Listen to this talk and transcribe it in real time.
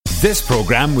This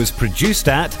programme was produced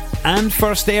at and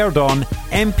first aired on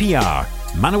MPR,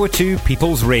 Manawatu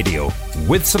People's Radio,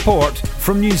 with support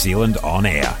from New Zealand On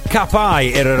Air. Ka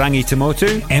pai Irarangi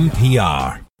Tamotu,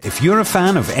 MPR. If you're a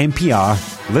fan of MPR,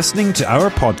 listening to our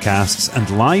podcasts and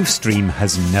live stream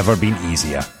has never been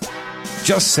easier.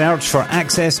 Just search for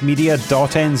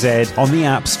accessmedia.nz on the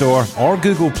App Store or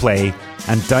Google Play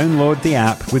and download the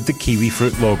app with the kiwi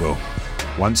fruit logo.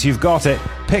 Once you've got it,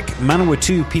 pick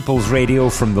Manawatu People's Radio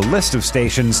from the list of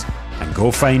stations and go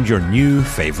find your new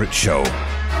favourite show.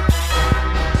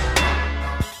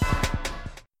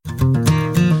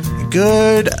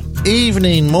 Good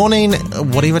evening, morning,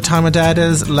 whatever time of day it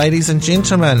is, ladies and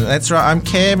gentlemen. That's right, I'm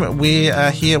Cam. We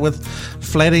are here with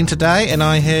Flatting today, and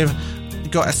I have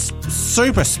got a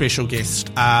super special guest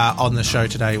on the show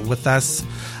today with us,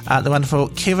 the wonderful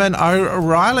Kevin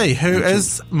O'Reilly, who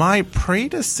is my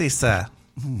predecessor.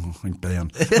 Oh, bam.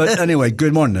 But anyway,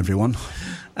 good morning, everyone.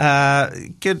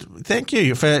 Good. Thank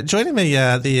you for joining me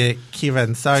there,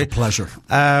 Kevin. So, it's a pleasure.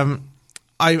 I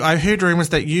heard rumours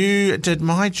that you did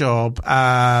my job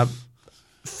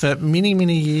for many,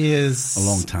 many years. A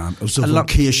long time. It was a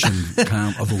vocation,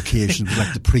 Cam, a vocation,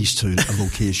 like the priesthood, a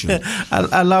vocation.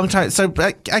 A long time. So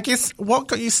I guess what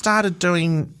got you started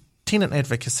doing tenant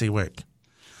advocacy work?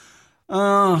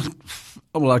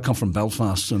 Well, I come from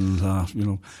Belfast, and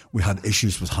we had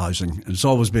issues with housing. And it's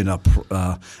always been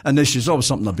an issue. It's always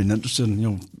something I've been interested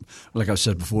in. Like I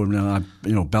said before,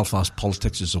 Belfast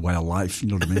politics is a way of life. You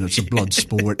know what I mean? It's a blood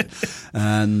sport,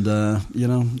 and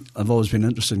I've always been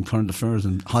interested in current affairs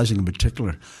and housing in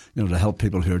particular. To help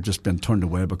people who are just been turned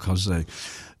away because they,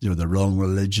 the wrong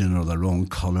religion or the wrong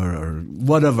colour or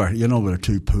whatever. They're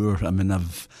too poor. I mean,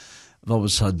 I've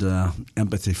always had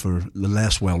empathy for the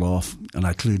less well-off, and I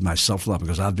include myself in that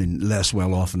because I've been less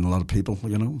well-off than a lot of people,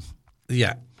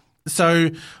 Yeah.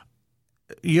 So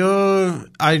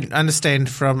I understand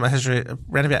from history,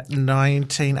 around about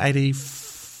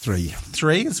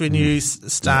 1983 is when you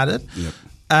started. Yep.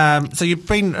 So you've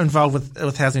been involved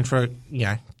with housing for,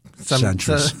 some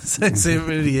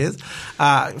 70 years,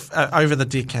 over the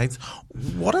decades.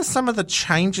 What are some of the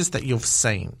changes that you've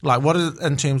seen? Like, what is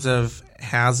in terms of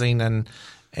housing and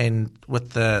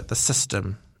with the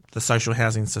system, the social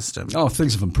housing system? Oh,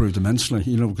 things have improved immensely,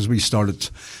 because we started,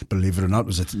 believe it or not, it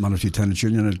was at Manawatu Tenants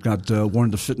Union. It got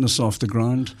Warrant of Fitness off the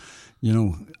ground,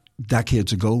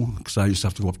 decades ago, because I used to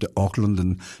have to go up to Auckland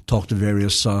and talk to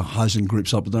various housing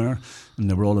groups up there, and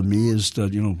they were all amazed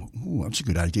that, that's a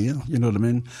good idea, you know what I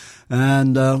mean?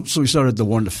 And so we started the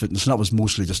Warrant of Fitness, and that was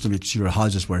mostly just to make sure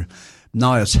houses were,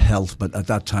 now it's health, but at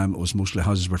that time it was mostly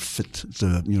houses were fit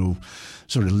to,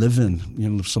 sort of live in.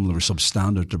 Some of them were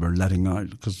substandard that were letting out,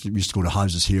 because we used to go to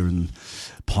houses here in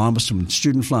Palmerston,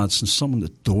 student flats, and some of the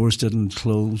doors didn't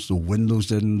close, the windows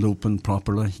didn't open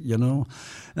properly, and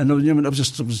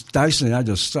it was dicey. I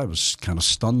was kind of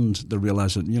stunned to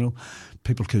realise that,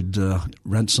 people could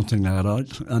rent something like that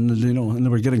out, and and they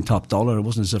were getting top dollar. It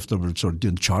wasn't as if they were sort of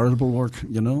doing charitable work.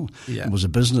 Yeah. It was a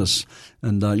business,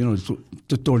 and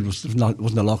the door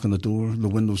wasn't a lock on the door. The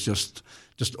windows just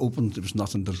opened. There was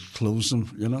nothing to close them.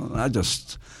 And I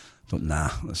just thought, nah,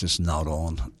 that's just not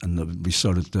on. And we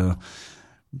started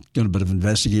doing a bit of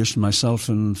investigation myself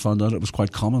and found out it was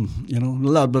quite common, a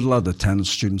lot of the tenants,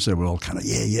 students, they were all kind of,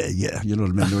 yeah, you know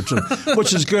what I mean?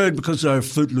 Which is good because they're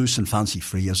footloose and fancy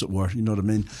free, as it were, you know what I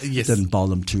mean? Yes. It didn't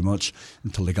bother them too much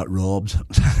until they got robbed,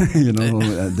 and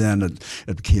then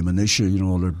it became an issue,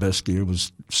 all their best gear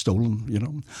was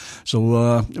stolen,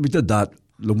 So we did that,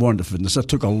 the Warrant of Fitness. That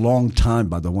took a long time,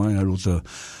 by the way. I wrote to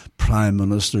Prime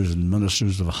Ministers and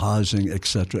Ministers of Housing,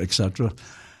 etc., etc.,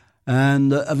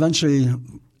 and eventually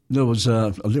there was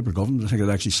a Labour government. I think it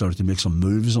actually started to make some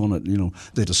moves on it.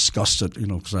 They discussed it.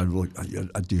 Because I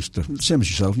used to, same as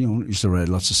yourself. Used to write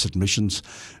lots of submissions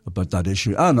about that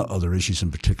issue and other issues in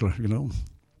particular.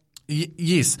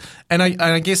 Yes, and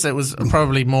I guess it was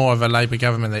probably more of a Labour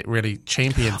government that really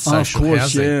championed social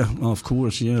housing. Of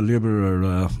course,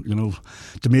 Labour are,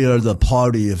 to me, are the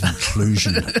party of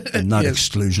inclusion and not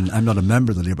exclusion. I'm not a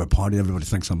member of the Labour Party. Everybody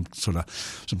thinks I'm sort of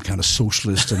some kind of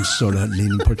socialist and sort of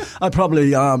leaning party. I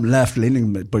probably am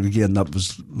left-leaning, but again, that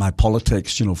was my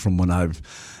politics, from when I've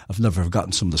never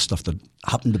forgotten some of the stuff that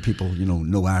happened to people,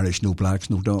 no Irish, no blacks,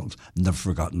 no dogs. Never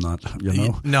forgotten that,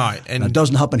 No. And it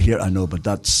doesn't happen here, I know, but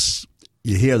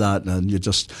you hear that and you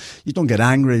don't get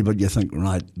angry, but you think,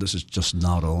 right, this is just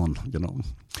not on,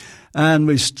 And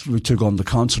we took on the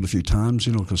concert a few times,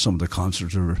 because some of the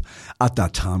concerts at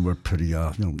that time were pretty,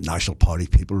 National Party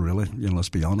people, really, let's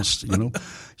be honest,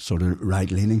 sort of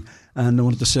right-leaning. And they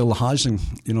wanted to sell the housing,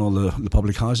 the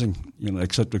public housing,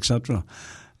 et cetera, et cetera.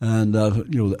 And,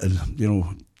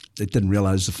 they didn't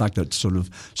realise the fact that sort of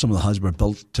some of the houses were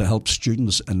built to help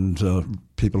students and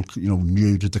people,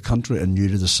 new to the country and new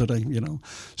to the city,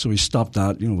 So we stopped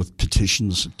that, with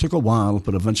petitions. It took a while,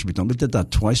 but eventually we done. We did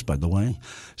that twice, by the way.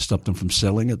 Stopped them from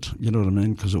selling it, you know what I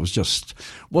mean? Because it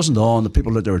wasn't on. The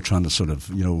people that they were trying to sort of,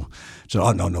 say,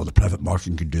 oh, no, the private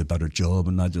market can do a better job.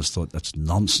 And I just thought that's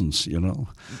nonsense,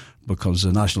 because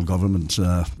the national government,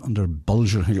 under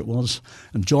Bulger, I think it was,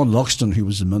 and John Loxton, who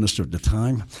was the minister at the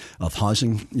time of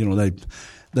housing,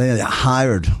 they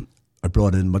hired or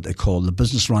brought in what they call the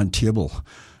Business Round Table,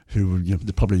 who were,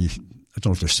 they probably, I don't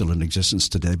know if they're still in existence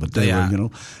today, but they were,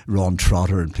 Ron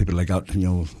Trotter and people like that,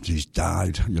 he's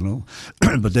died,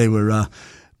 but they were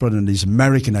brought in these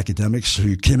American academics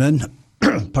who came in,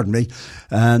 pardon me,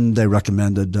 and they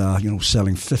recommended,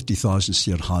 selling 50,000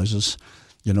 state houses.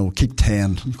 Keep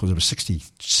 10, because there were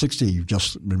 60,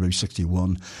 just maybe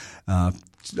 61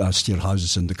 state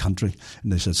houses in the country.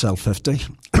 And they said sell 50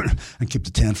 and keep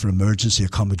the 10 for emergency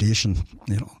accommodation,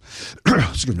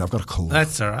 Excuse me, I've got a cold.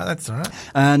 That's all right.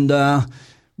 And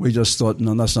we just thought,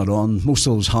 no, that's not on. Most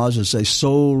of those houses, they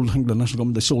sold, I think the national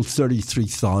government, they sold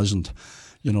 33,000.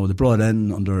 They brought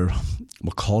in under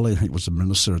Macaulay, I think was the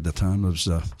minister at the time. It was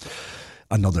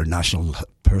another national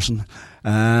person.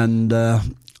 And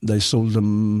they sold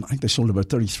them, I think they sold about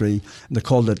 33, and they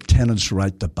called it tenants'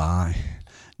 right to buy.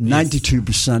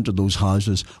 92% of those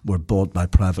houses were bought by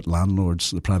private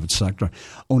landlords, the private sector.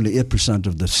 Only 8%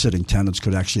 of the sitting tenants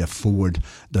could actually afford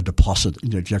the deposit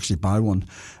to actually buy one.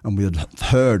 And we had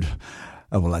heard,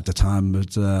 at the time,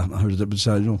 I heard it was,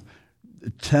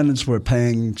 tenants were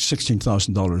paying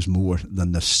 $16,000 more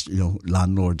than the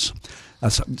landlords.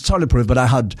 It's hard to prove, but I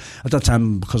had, at that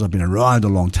time, because I've been around a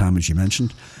long time, as you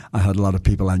mentioned, I had a lot of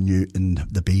people I knew in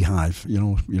the Beehive,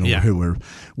 who were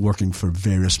working for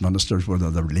various ministers, whether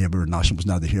they're Labour or National, was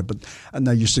neither here. And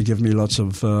they used to give me lots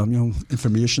of,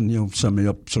 information, send me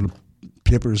up sort of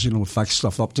papers, fax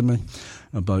stuff up to me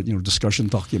about, discussion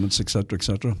documents, etc.,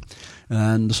 etc.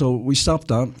 And so we stopped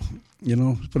that.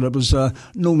 But it was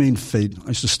no mean feat. I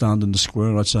used to stand in the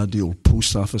square outside the old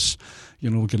post office,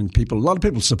 getting people. A lot of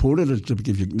people supported it, to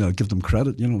give them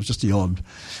credit. It was just the odd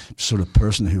sort of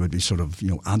person who would be sort of,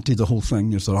 anti the whole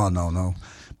thing. You thought, oh, no.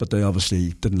 But they obviously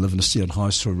didn't live in a state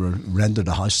house or rented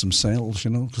a house themselves,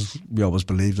 because we always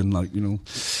believed in,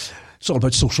 it's all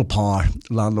about social power.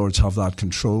 Landlords have that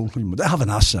control. They have an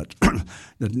asset.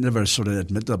 They never sort of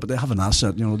admit that, but they have an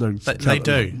asset. They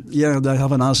do. Yeah, they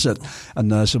have an asset.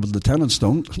 And so the tenants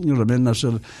don't. You know what I mean? I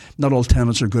said, not all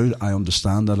tenants are good. I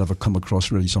understand that. If I come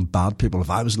across really some bad people, if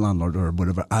I was a landlord or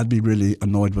whatever, I'd be really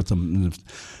annoyed with them.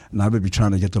 And I would be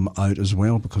trying to get them out as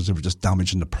well, because they were just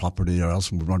damaging the property, or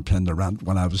else we weren't paying the rent.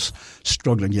 When I was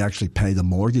struggling, you actually pay the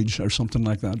mortgage or something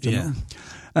like that. You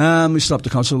know? We stopped the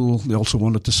council. They also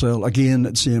wanted to sell. Again,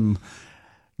 the same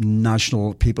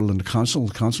national people in the council.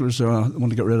 The councillors want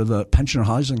to get rid of the pensioner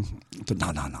housing.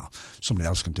 No. Somebody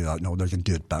else can do that. No, they can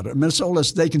do it better. I mean, it's all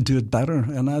this. They can do it better.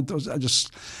 And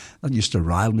that used to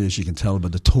rile me, as you can tell by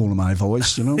the tone of my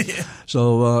voice, Yeah.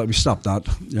 So we stopped that,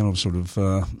 sort of.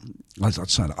 That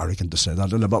sounded arrogant to say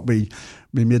that, but we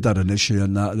made that an issue,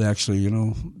 and they actually,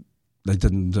 they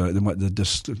didn't.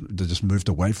 They just moved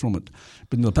away from it.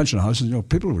 But in the pensioner houses,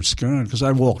 people were scared, because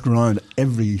I walked around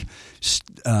every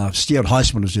state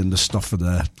house when I was doing this stuff for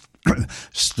the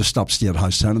stop state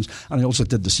house tenants, and I also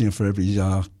did the same for every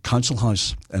council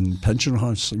house and pensioner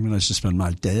house. I used to spend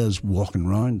my days walking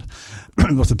around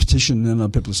with a petition,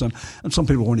 and people saying, and some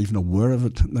people weren't even aware of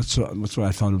it. That's why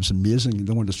I found it was amazing.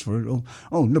 They weren't just for it.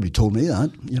 Oh, nobody told me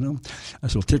that. I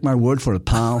said, well, take my word for it,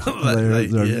 pal.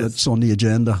 It's on the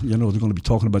agenda. They're going to be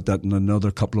talking about that in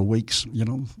another couple of weeks.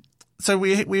 So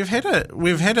we've had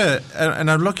a,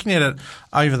 and I'm looking at it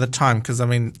over the time, because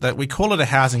that we call it a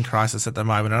housing crisis at the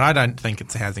moment, and I don't think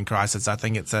it's a housing crisis. I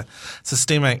think it's a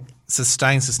sustained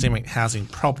systemic housing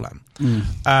problem.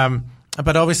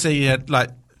 But obviously,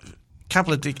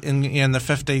 couple of in the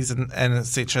 50s and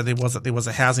etc. There was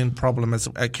a housing problem, as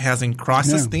a housing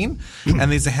crisis then,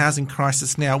 and there's a housing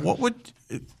crisis now. What would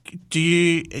do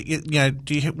you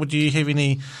have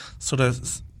any sort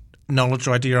of knowledge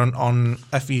or idea on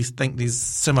if you think there's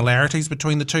similarities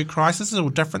between the two crises or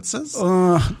differences?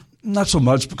 Not so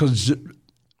much, because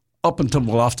up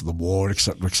until after the war,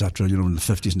 etc., in the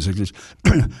 50s and 60s,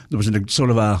 there was a sort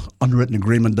of a unwritten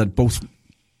agreement that both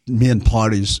main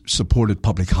parties supported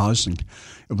public housing.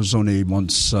 It was only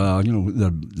once,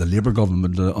 the Labour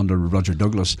government under Roger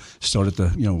Douglas started to,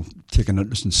 take an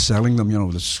interest in selling them,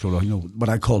 this sort of, what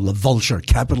I call the vulture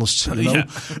capitalists,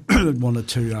 wanted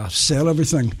to sell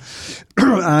everything.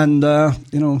 And,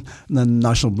 then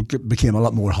National became a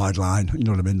lot more hardline, you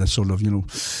know what I mean? That sort of,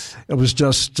 it was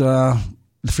just,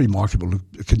 the free market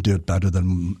can do it better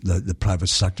than the private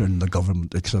sector and the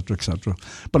government, etc., etc.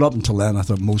 But up until then, I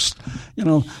thought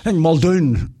I think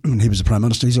Muldoon, when he was the Prime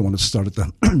Minister, he's the one that started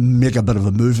to make a bit of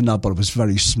a move in that, but it was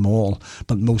very small.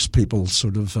 But most people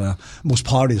most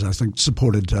parties, I think,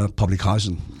 supported public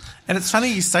housing. And it's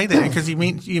funny you say that, because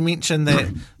you mentioned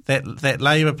that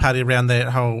Labour Party around that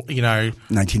whole,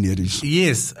 1980s.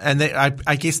 Yes, and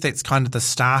I guess that's kind of the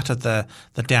start of the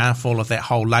downfall of that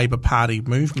whole Labour Party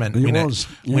movement.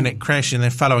 When it crashed, and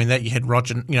then following that you had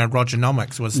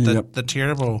Rogernomics was the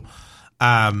terrible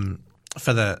and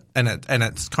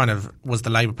it's kind of was the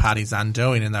Labour Party's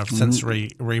undoing, and they've since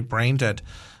rebranded.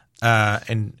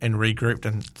 And regrouped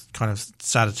and kind of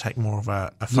started to take more of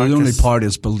a focus. The only party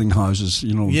is building houses,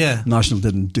 National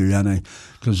didn't do any,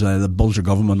 because the Bulger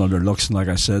government under Luxon, like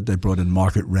I said, they brought in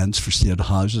market rents for state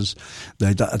houses.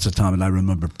 That's a time that I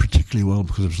remember particularly well,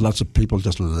 because there was lots of people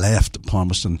just left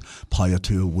Palmerston,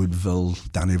 Pyatua, Woodville,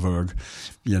 Dannyburg,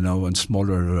 and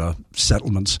smaller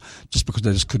settlements, just because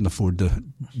they just couldn't afford to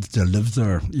live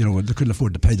there. They couldn't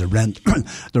afford to pay the rent.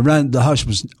 The house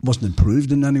wasn't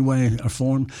improved in any way or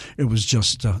form. It was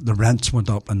just the rents went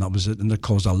up, and that was it. And it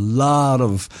caused a lot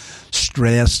of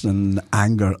stress and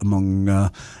anger among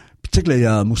particularly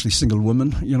mostly single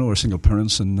women, or single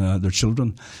parents and their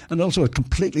children. And also it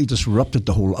completely disrupted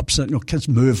the whole upset. Kids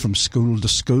moved from school to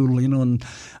school, and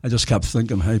I just kept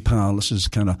thinking, hey, pal, this is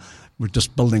we're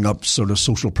just building up sort of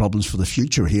social problems for the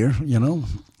future here,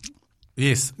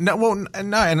 Yes. No,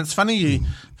 and it's funny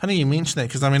you mention that,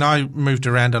 because I moved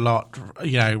around a lot,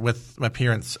 with my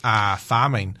parents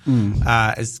farming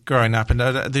as growing up, and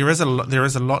there is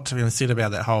a lot to be said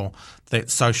about that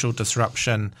social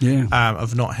disruption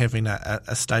of not having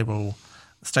a stable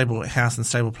house and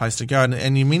stable place to go.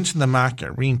 And you mentioned the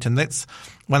market rent, and that's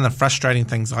one of the frustrating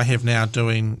things I have now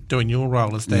doing your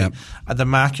role, is that the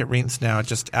market rents now are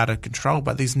just out of control,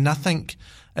 but there's nothing.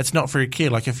 It's not very clear.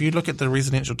 Like, if you look at the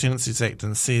Residential Tenancies Act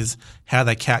and it says how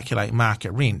they calculate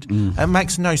market rent, it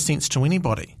makes no sense to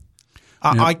anybody.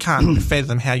 I can't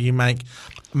fathom how you make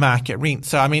market rent.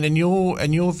 So, in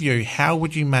your view, how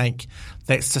would you make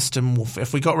that system?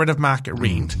 If we got rid of market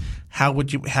rent, how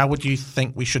would you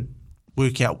think we should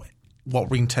work out what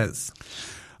rent is?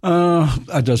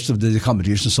 The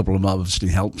accommodation supplement obviously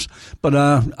helps, but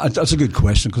that's a good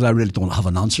question, because I really don't have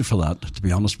an answer for that, to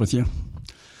be honest with you.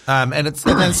 And it's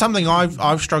something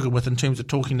I've struggled with in terms of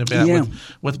talking about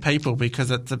with people, because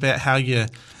it's about how a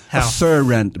fair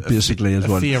rent basically is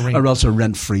what, or else a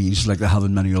rent freeze like they have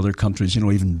in many other countries.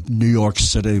 Even New York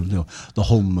City, the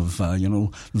home of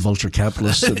vulture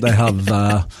capitalists, they have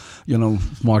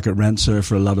market rents there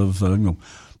for a lot of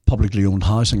publicly owned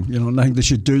housing. And I think they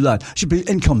should do that. It should be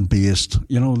income based.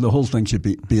 The whole thing should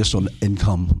be based on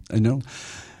income.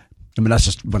 That's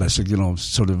just what I said,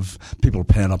 sort of people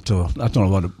paying up to, I don't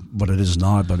know what it is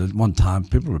now, but at one time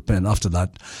people were paying, after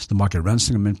that, the market rents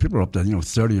thing, people are up to,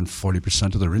 30 and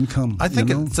 40% of their income. I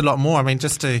think it's a lot more.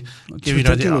 Just to give you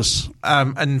an idea,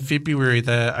 in February,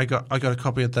 I got a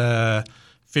copy of the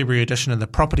February edition of the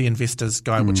Property Investors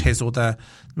Guide, which has all the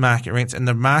market rents, and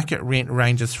the market rent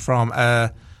ranges from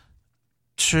to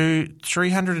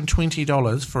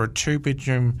 $320 for a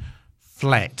 2-bedroom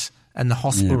flat in the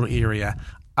hospital area,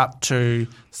 up to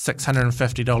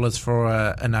 $650 for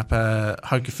an upper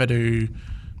Hokowhitu,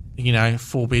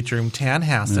 4-bedroom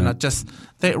townhouse. And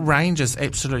that range is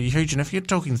absolutely huge. And if you're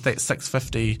talking that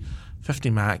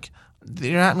 $650 mark,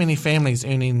 there aren't many families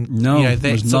earning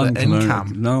that sort of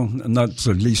income. No, and that's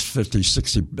at least 50,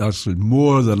 60, actually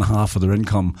more than half of their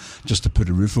income just to put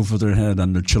a roof over their head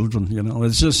and their children.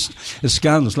 It's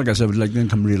scandalous. Like I said, like the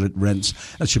income related rents,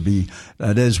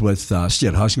 it is with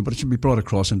state housing, but it should be brought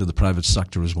across into the private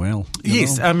sector as well.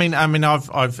 Yes,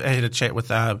 I've had a chat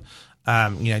with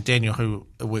Daniel, who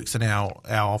works in our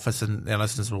office, and our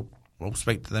listeners will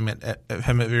speak to them at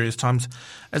him at various times.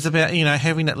 It's about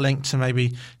having it linked to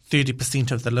maybe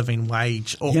 30% of the living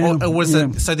wage, or was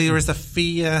it? So there is a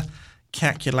fair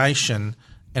calculation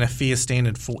and a fair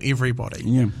standard for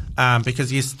everybody. Because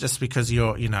just because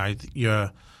you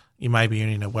may be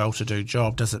earning a well-to-do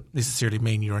job doesn't necessarily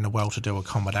mean you're in a well-to-do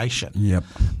accommodation.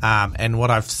 And what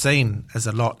I've seen is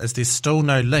there's still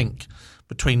no link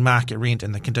between market rent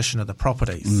and the condition of the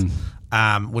properties,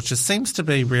 which seems to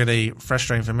be really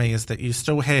frustrating for me, is that you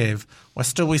still have,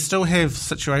 we still have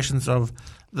situations of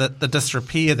the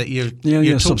disrepair that you talked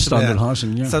substandard about.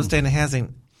 Housing, substandard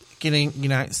housing, getting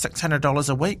 $600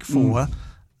 a week for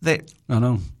that. I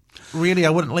know. really, I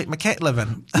wouldn't let my cat live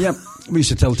in. Yeah, we used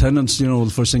to tell tenants,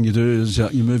 the first thing you do is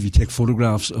you take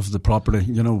photographs of the property,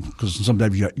 because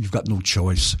sometimes you've got no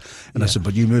choice. And I said,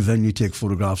 but you move in, you take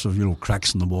photographs of,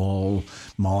 cracks in the wall,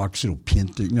 marks,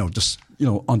 paint, just,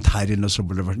 untidiness or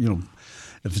whatever,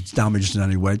 if it's damaged in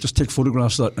any way, just take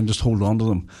photographs of that and just hold on to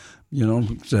them.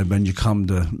 So when you come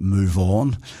to move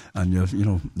on and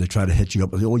they try to hit you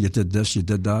up with, oh, you did this, you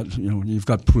did that, you've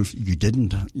got proof you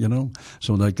didn't,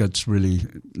 so that gets really,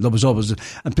 that was always,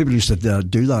 and people used to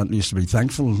do that and used to be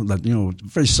thankful that,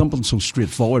 very simple and so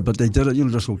straightforward, but they did it,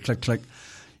 just go click, click.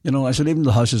 I said, even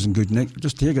the house is in good nick,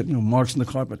 just take it, marks in the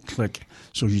carpet, click,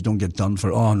 so you don't get done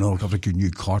for, oh no, I've got a good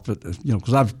new carpet,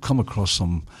 because I've come across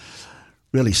some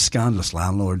really scandalous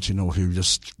landlords, who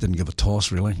just didn't give a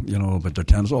toss, really, about their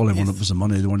tenants. All they wanted was the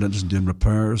money. They weren't interested in doing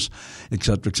repairs,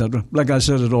 etc., etc. Like I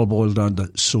said, it all boils down to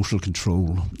social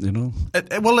control,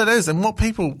 Well, it is. And what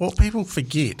people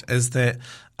forget is that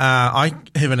I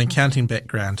have an accounting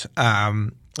background.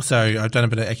 So I've done a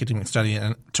bit of academic study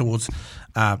towards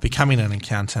becoming an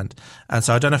accountant. And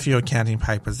so I've done a few accounting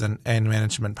papers and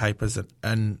management papers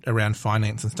and around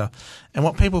finance and stuff. And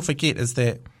what people forget is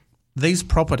that these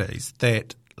properties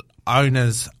that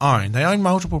owners own, they own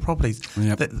multiple properties.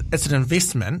 Yep. It's an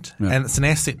investment and it's an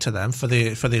asset to them for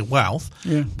their wealth,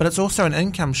 but it's also an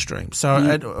income stream. So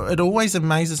it always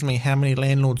amazes me how many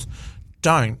landlords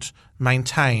don't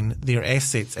maintain their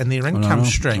assets and their income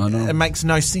stream. It makes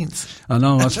no sense. I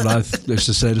know, that's what I used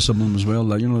to say to some of them as well.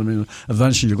 Like,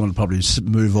 eventually you're going to probably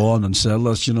move on and sell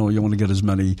this, you want to get as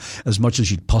much as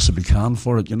you possibly can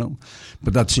for it,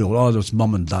 But that's, that's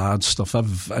mum and dad stuff.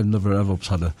 I've never ever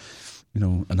had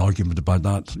an argument about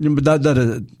that. But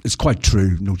that it's quite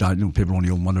true, no doubt. People only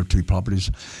own one or two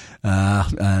properties,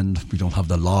 and we don't have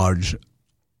the large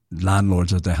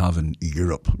landlords that they have in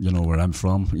Europe, where I'm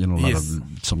from.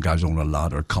 Some guys own a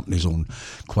lot, or companies own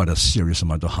quite a serious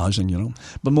amount of housing,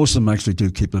 But most of them actually do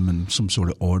keep them in some sort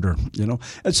of order,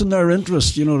 It's in their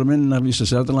interest, you know what I mean? I used to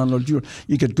say to the landlord, you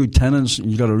get good tenants and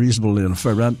you got a reasonable and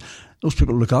fair rent. Those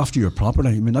people look after your property.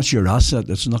 I mean, that's your asset.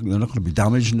 They're not going to be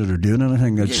damaging it or doing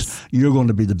anything. You're going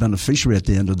to be the beneficiary at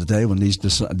the end of the day when these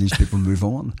people move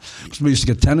on. So we used to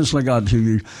get tenants like that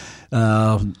who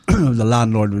the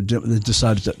landlord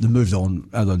decided that they moved on,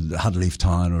 either had to leave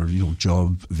town or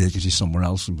job vacancy somewhere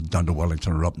else, down to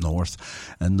Wellington or up north,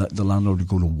 and the landlord would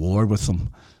go to war with them.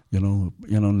 And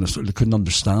they couldn't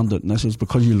understand it. And this is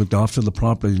because you looked after the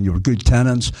property and you were good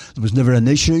tenants. There was never an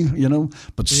issue,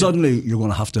 But suddenly you're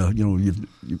going to have to,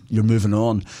 you're moving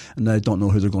on, and they don't know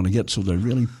who they're going to get. So they're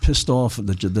really pissed off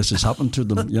that this has happened to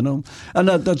them, And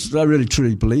I really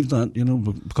truly believe that,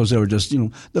 because they were just,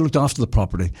 they looked after the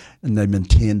property and they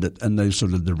maintained it, and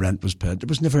the rent was paid. There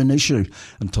was never an issue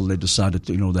until they decided,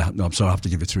 I'm sorry, I have to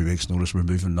give you 3 weeks' notice. We're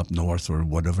moving up north or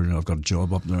whatever. I've got a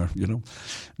job up there, And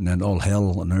then all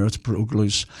hell on earth broke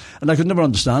loose. And I could never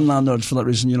understand landlords for that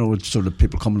reason, with sort of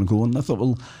people coming and going. I thought,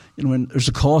 well, there's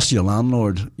a cost to your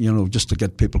landlord, just to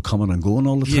get people coming and going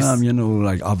all the time,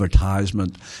 like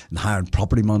advertisement and hiring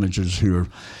property managers who are,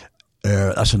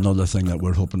 that's another thing that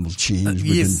we're hoping will change.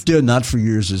 We've been doing that for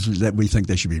years, is that we think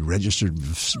they should be registered.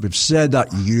 We've said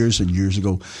that years and years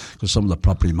ago, because some of the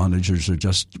property managers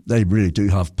they really do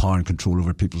have power and control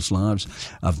over people's lives.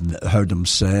 I've heard them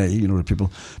say, to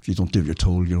people, if you don't do what you're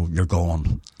told, you're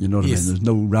gone. You know what I mean? There's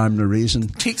no rhyme or reason.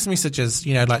 Text messages,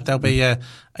 like they'll be a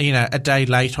day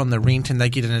late on the rent and they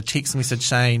get in a text message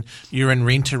saying you're in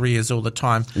rent arrears all the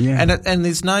time. Yeah. And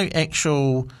there's no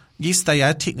actual... Yes, they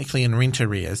are technically in rent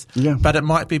arrears, but it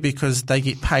might be because they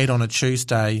get paid on a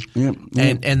Tuesday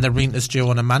and the rent is due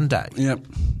on a Monday. Yep.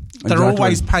 They're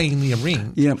always paying their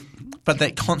rent, Yep. but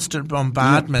that constant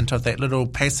bombardment of that little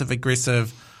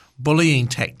passive-aggressive bullying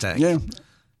tactic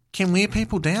can wear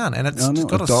people down, and it's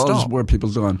got to stop. It does wear people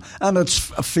down. And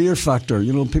it's a fear factor.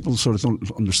 People sort of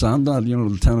don't understand that.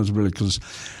 The tenants really, because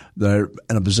they're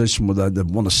in a position where they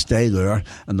want to stay there,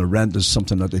 and the rent is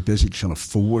something that they basically can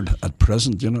afford at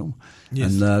present,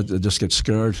 Yes. And they just get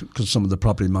scared because some of the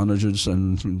property managers,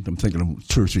 and I'm thinking of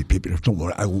 2 or 3 people, don't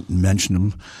worry, I won't mention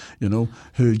them,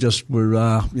 who just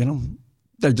were,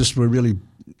 they just were really,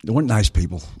 they weren't nice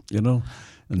people,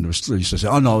 And they used to say,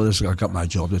 oh no, I got my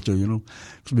job to do,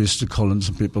 Because we used to call in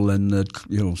some people in that,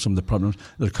 some of the problems,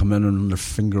 they'd come in and run their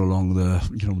finger along the,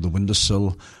 the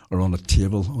windowsill or on a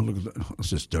table. Oh, look, it's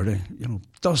just dirty,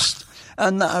 dust.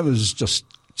 And I was just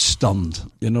stunned,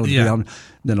 to be honest.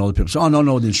 Then all the people say, oh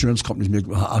no, the insurance companies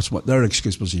that's what their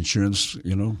excuse was, the insurance,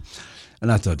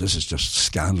 And I thought, this is just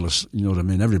scandalous. You know what I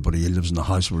mean? Everybody lives in a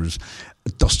house where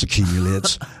dust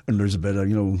accumulates and there's a bit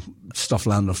of, stuff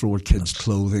lying on the floor, kids'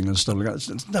 clothing and stuff like that.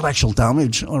 It's not actual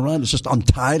damage, all right? It's just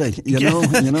untidy, you know?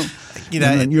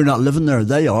 And you're not living there.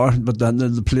 They are, but then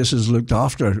the place is looked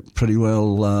after pretty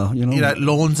well,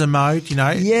 lawns are mowed,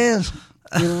 Yes.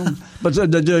 But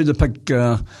they pick...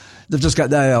 They've just got.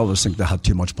 They always think they have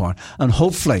too much power, and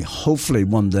hopefully,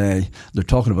 one day they're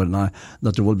talking about it now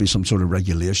that there will be some sort of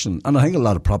regulation. And I think a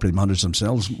lot of property managers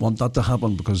themselves want that to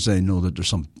happen because they know that there's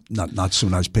some not so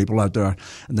nice people out there,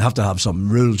 and they have to have some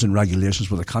rules and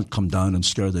regulations where they can't come down and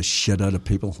scare the shit out of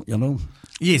people.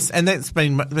 Yes, and that's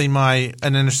been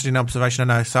an interesting observation.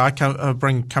 I know. So I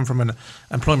come from an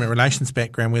employment relations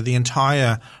background where the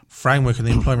entire framework of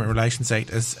the Employment Relations Act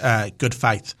is good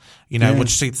faith, which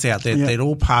sets out that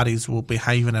all parties will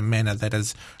behave in a manner that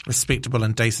is respectable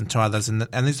and decent to others. And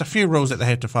there's a few rules that they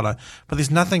have to follow, but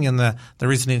there's nothing in the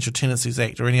Residential Tenancies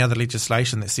Act or any other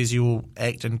legislation that says you will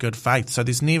act in good faith. So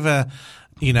there's never,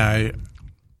 there's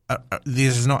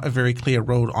not a very clear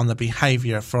rule on the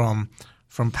behaviour from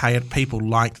paid people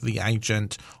like the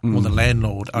agent or the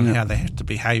landlord on how they have to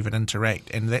behave and interact.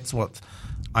 And that's what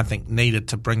I think needed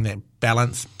to bring that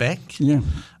balance back. Yeah.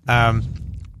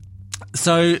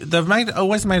 So they've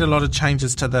always made a lot of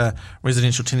changes to the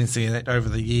Residential Tenancy Act over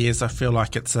the years. I feel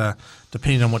like it's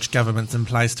depending on which government's in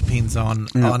place, depends on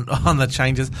the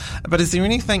changes. But is there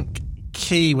anything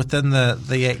key within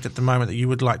the Act at the moment that you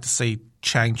would like to see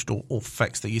changed or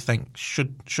fixed that you think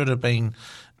should have been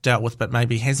dealt with but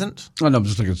maybe hasn't? And I'm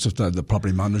just thinking it's just the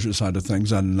property manager side of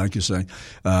things, and like you say,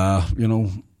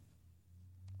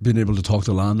 being able to talk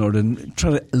to the landlord and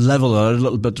try to level it out a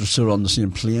little bit so we're on the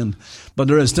same plane. But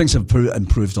things have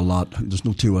improved a lot. There's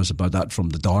no two ways about that from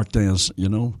the dark days,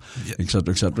 et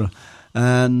cetera, et cetera.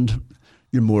 And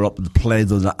you're more up to the play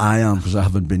than I am because I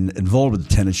haven't been involved with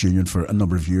the tenants union for a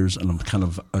number of years and I'm kind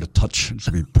of out of touch,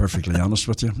 to be perfectly honest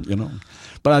with you,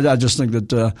 But I just think that,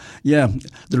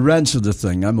 the rents are the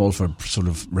thing. I'm all for sort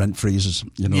of rent freezes,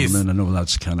 what I mean? I know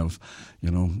that's kind of,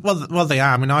 Well, they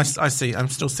are. I mean, I'm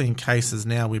still seeing cases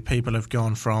now where people have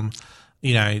gone from,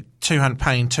 paying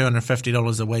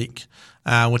 $250 a week,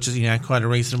 which is, quite a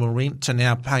reasonable rent, to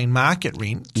now paying market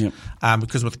rent. Yep.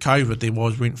 Because with COVID, there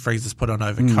was rent freezes put on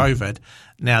over COVID.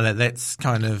 Now that's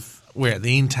kind of, we're at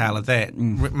the end tail of that.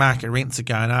 Market rents are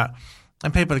going up.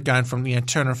 And people are going from,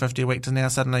 $250 a week to now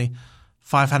suddenly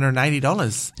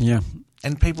 $580. Yeah.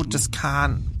 And people just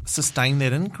can't sustain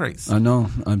that increase. I know.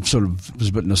 I'm sort of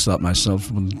was witness that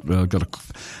myself when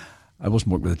I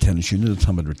wasn't working with the tenants union at the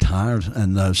time. I'd retired,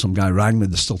 and some guy rang me.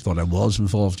 They still thought I was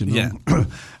involved, Yeah.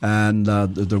 And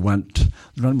the rent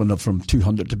went up from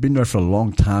 200. They'd been there for a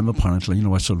long time, apparently.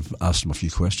 I sort of asked them a few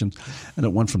questions, and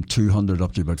it went from 200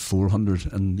 up to about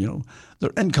 400. And their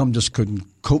income just couldn't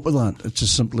cope with that. It's as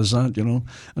simple as that,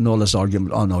 And all this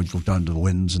argument, oh no, you go down to the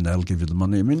Winds and they'll give you the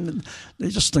money. I mean, they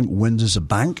just think Winds is a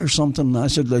bank or something. I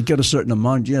said they get a certain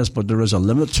amount, yes, but there is a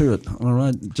limit to it. All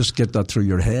right, just get that through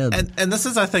your head. And this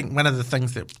is, I think, one of the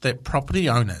things that property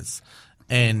owners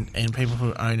and people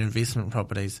who own investment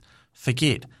properties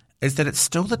forget is that it's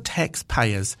still the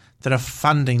taxpayers that are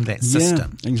funding that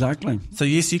system. Yeah, exactly. So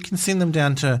yes, you can send them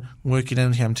down to working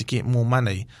income to get more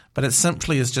money, but it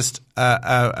simply is just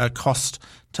a cost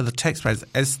to the taxpayers,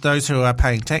 as those who are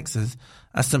paying taxes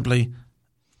are simply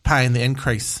paying the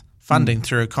increase funding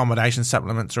through accommodation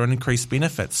supplements or an increased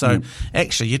benefit. So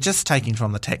actually you're just taking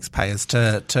from the taxpayers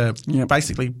to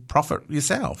basically profit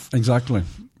yourself. Exactly.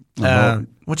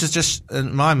 Which is just,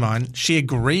 in my mind, sheer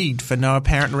greed for no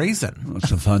apparent reason. I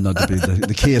found that to be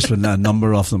the case with a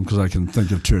number of them, because I can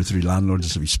think of 2 or 3 landlords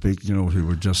as we speak, who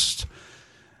were just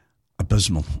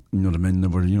abysmal. You know what I mean? They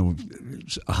were,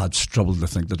 I had struggled to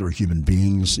think that they were human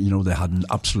beings. They had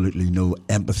absolutely no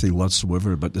empathy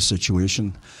whatsoever about the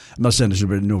situation. I'm not saying they should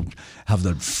have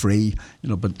that free,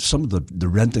 but some of the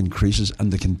rent increases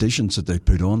and the conditions that they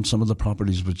put on some of the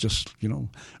properties was just,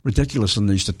 ridiculous. And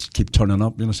they used to keep turning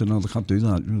up. Said, no, they can't do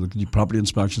that. They can do property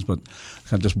inspections, but they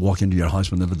can't just walk into your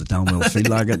house whenever they damn well feel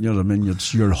like it. You know what I mean?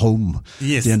 It's your home.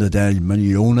 Yes. At the end of the day, when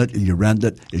you own it, you rent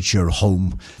it, it's your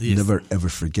home. Yes. Never ever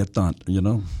forget that.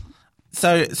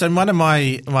 So one of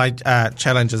my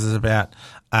challenges is about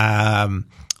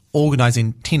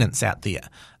organising tenants out there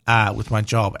with my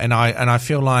job, and I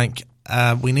feel like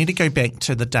we need to go back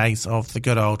to the days of the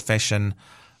good old fashioned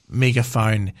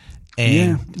megaphone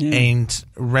and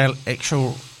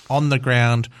actual on the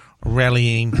ground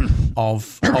rallying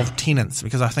of tenants,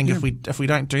 because I think if we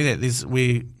don't do that,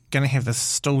 we're going to have this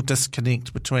still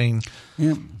disconnect between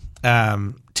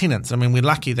tenants. I mean, we're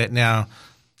lucky that now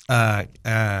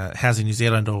Housing New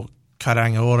Zealand or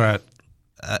Karangaora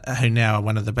who now are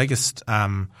one of the biggest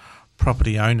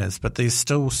property owners, but there's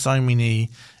still so many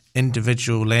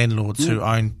individual landlords who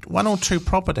own one or two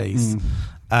properties,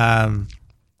 and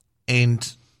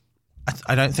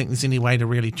I don't think there's any way to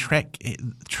really track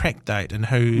date and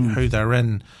who they're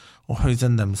in or who's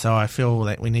in them. So I feel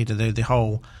that we need to do the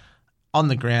whole on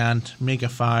the ground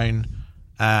megaphone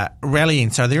rallying.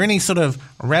 So are there any sort of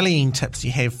rallying tips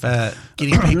you have for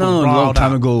getting people riled up? A long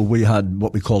time ago we had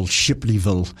what we called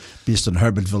Shipleyville, based in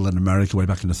Herbertville in America way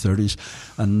back in the 30s,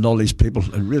 and all these people,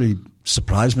 it really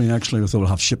surprised me actually. I thought we'll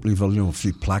have Shipleyville, a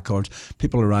few placards.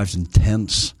 People arrived in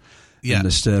tents. Yeah. And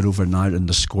they stayed overnight in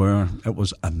the square. It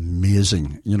was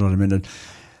amazing. You know what I mean? I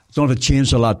don't know if it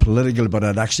changed a lot politically, but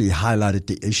it actually highlighted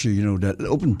the issue, that it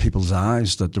opened people's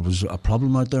eyes that there was a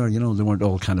problem out there. They weren't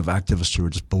all kind of activists who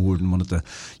were just bored and wanted to,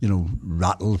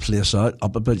 rattle the place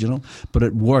up a bit, But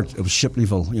it worked. It was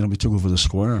Shipleyville. We took over the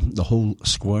square, the whole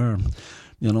square.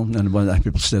 And when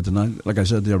people stayed the night, like I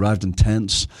said, they arrived in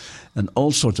tents, and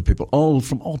all sorts of people, all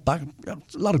from all back, a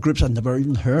lot of groups I'd never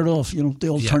even heard of, they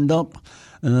all turned up.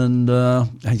 And I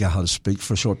think I had to speak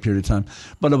for a short period of time.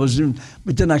 But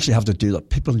we didn't actually have to do that.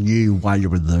 People knew why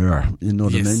you were there, you know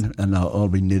what I mean? And all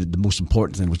we needed, the most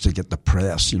important thing was to get the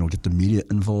press, get the media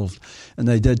involved. And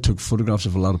they took photographs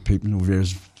of a lot of people,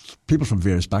 various people from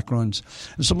various backgrounds.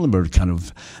 And some of them were kind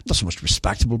of, not so much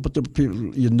respectable, but they were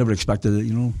people you never expected,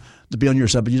 to be on your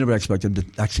side, but you never expected to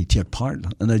actually take part.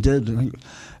 And they did.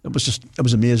 It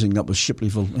was amazing. That was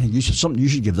Shipleyville. You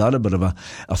should give that a bit of a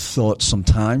thought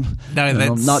sometime. No,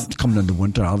 that's not coming into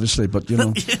winter, obviously, but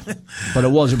but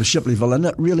it was Shipleyville, and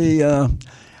it really.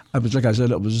 I was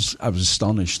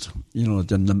astonished, at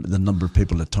the number of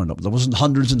people that turned up. There wasn't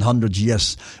hundreds and hundreds,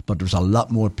 yes, but there was a lot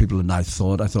more people than I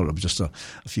thought. I thought it was just a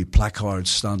few placards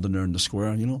standing there in the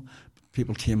square,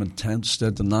 People came in tents,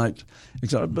 stayed the night.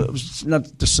 But it was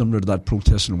not dissimilar to that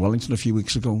protest in Wellington a few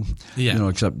weeks ago. Yeah.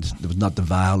 Except there was not the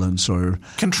violence or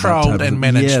controlled and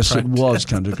managed. Yes, protest. It was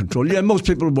kind of controlled. Yeah, most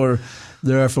people were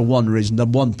there for one reason, that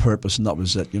one purpose, and that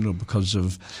was it. Because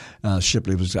of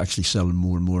Shipley was actually selling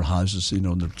more and more houses.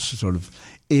 And they're sort of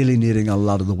alienating a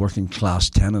lot of the working class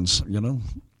tenants. And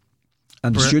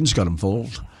the students got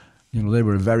involved. They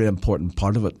were a very important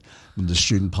part of it, in the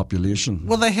student population.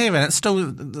 Well, they have, and it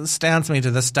still astounds me to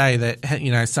this day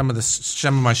that some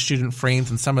of my student friends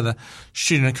and some of the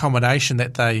student accommodation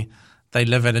that they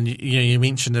live in, and you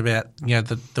mentioned about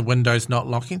the windows not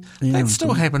locking. That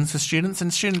still happens to students,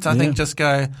 and students I think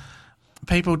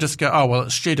people just go, oh, well,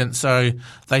 it's students, so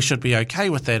they should be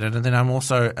okay with that. And then I'm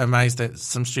also amazed that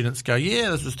some students go,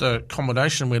 this is the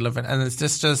accommodation we live in. And it's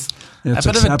just a bit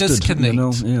of a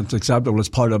disconnect. It's acceptable. It's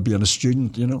part of being a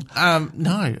student, No. I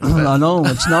know,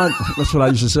 it's not. That's what I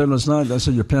used to say. It's not. I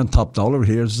said you're paying top dollar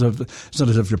here. It's not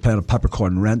as if you're paying a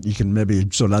peppercorn rent. You can maybe,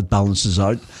 so that balances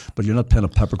out, but you're not paying a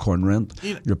peppercorn rent.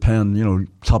 You're paying,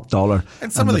 top dollar.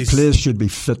 And the place should be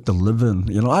fit to live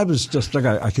in. I was just, like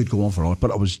I could go on for all,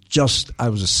 but I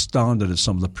was astounded at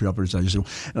some of the properties I used to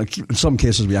go. In some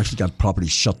cases, we actually got properties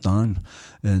shut down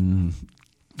in,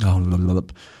 I'm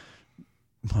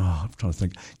trying to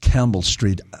think, Campbell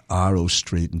Street, Arrow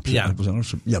Street. And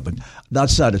but that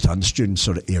side of town, the student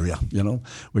sort of area,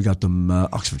 we got them,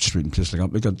 Oxford Street and places like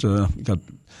that. We got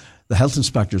the health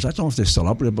inspectors. I don't know if they still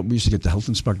operate, but we used to get the health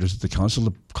inspectors at the council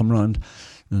to come around.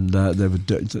 And they would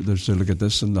look at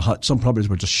this, and some properties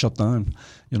were just shut down.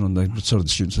 And the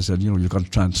students, I said, you've got to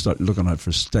try and start looking out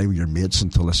for stay with your mates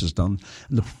until this is done.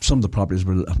 And some of the properties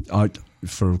were out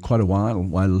for quite a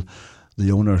while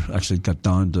the owner actually got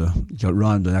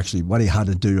around to actually what he had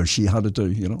to do or she had to do,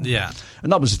 Yeah.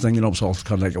 And that was the thing, it was all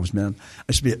kind of like it was men. I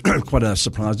used to be quite a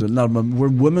surprise. Now, we're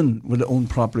women with their own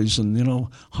properties and,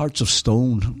 hearts of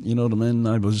stone, you know what I mean?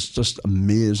 I was just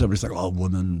amazed. Everything,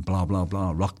 women, blah, blah,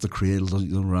 blah, rock the cradle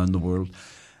around the world.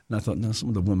 And I thought, some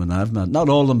of the women I've met, not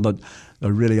all of them, but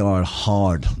they really are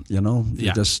hard, Yeah.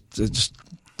 They just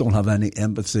don't have any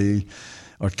empathy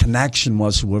or connection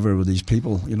whatsoever with these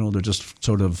people. They're just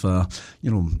sort of,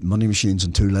 money machines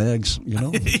and two legs,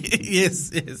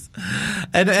 Yes.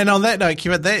 And on that note,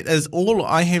 Kieran, that is all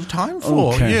I have time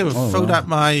for. Okay. You've filled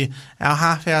up our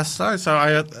half hour so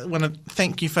I want to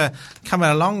thank you for coming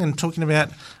along and talking about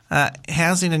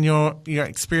housing and your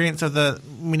experience of the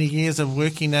many years of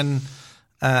working in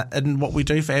what we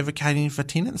do for advocating for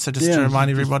tenants. So just to remind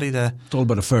everybody it's all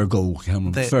about a fair go,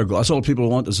 Cameron. Fair go. That's all people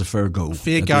want is a fair go.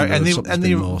 Fair go. And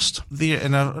they're lost.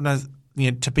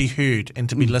 To be heard and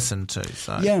to be listened to.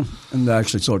 So. Yeah, and they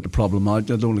actually sort the problem out.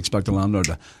 They don't expect the landlord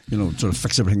to, sort of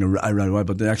fix everything right away,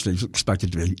 but they actually expect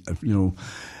it to be,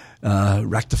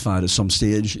 rectified at some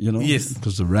stage, Yes.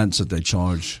 because the rents that they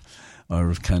charge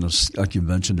or kind of, like you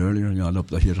mentioned earlier, up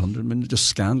to 800. I mean, just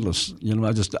scandalous.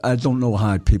 I don't know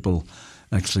how people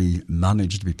actually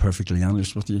manage, to be perfectly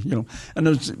honest with you. And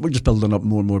we're just building up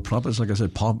more and more profits. Like I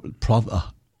said,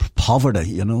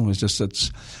 poverty,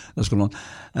 that's going on.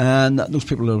 And those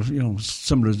people are,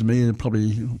 similar to me, they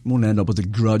probably won't end up with a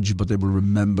grudge, but they will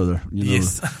remember,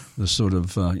 yes. the sort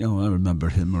of, I remember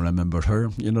him or I remember her,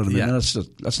 you know what I mean? Yeah.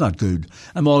 That's not good.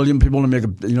 And all people want to make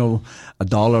a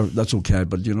dollar, that's okay,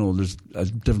 but, there's a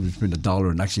difference between a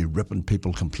dollar and actually ripping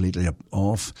people completely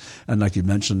off. And like you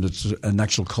mentioned, it's an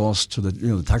actual cost to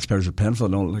the taxpayers are paying for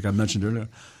it. Like I mentioned earlier,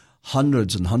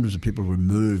 hundreds and hundreds of people were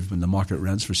moved when the market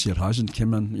rents for state housing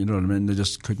came in. You know what I mean? They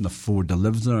just couldn't afford to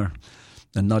live there,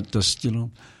 and not just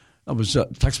that was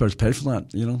taxpayers paid for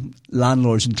that.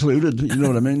 Landlords included. You know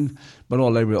what I mean? But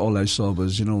all I saw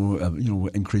was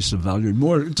increase of value,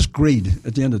 more just greed.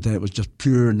 At the end of the day, it was just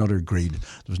pure and utter greed.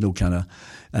 There was no kind of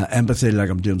empathy, like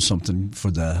I'm doing something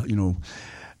for the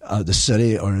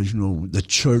city or the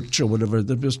church or whatever.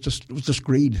 It was just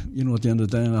greed. At the end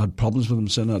of the day, and I had problems with them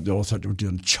saying that. They all thought they were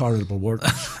doing charitable work.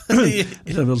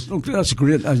 That's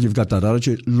great. You've got that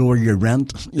attitude. Lower your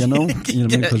rent.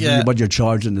 Because what you're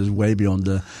charging is way beyond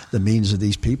the means of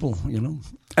these people.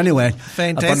 Anyway,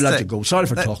 fantastic. I'd let you go. Sorry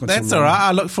for talking. That's so all long. right.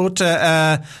 I look forward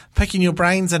to picking your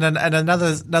brains at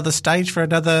another stage for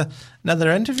another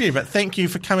interview. But thank you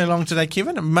for coming along today,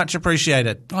 Kevin. Much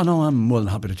appreciated. Oh no, I'm more than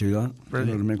happy to do that. Brilliant.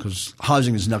 You know what I mean? Because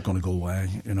housing is not going to go away.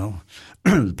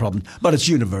 The problem, but it's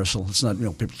universal. It's not.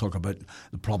 People talk about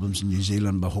the problems in New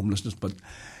Zealand about homelessness, but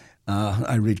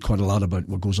I read quite a lot about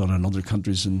what goes on in other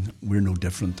countries, and we're no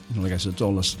different. Like I said, it's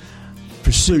all this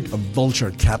pursuit of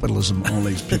vulture capitalism. All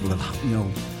these people that the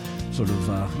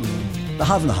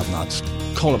have and the have-nots.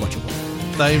 Call it what you want.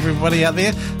 So everybody out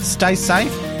there, stay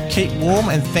safe, keep warm,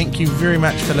 and thank you very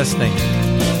much for listening.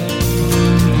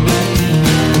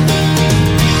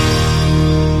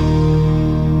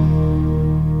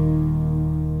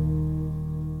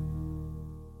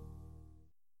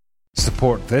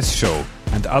 Support this show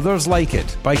and others like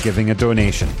it by giving a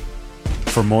donation.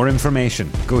 For more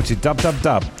information, go to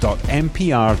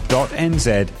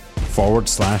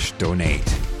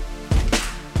www.mpr.nz/donate.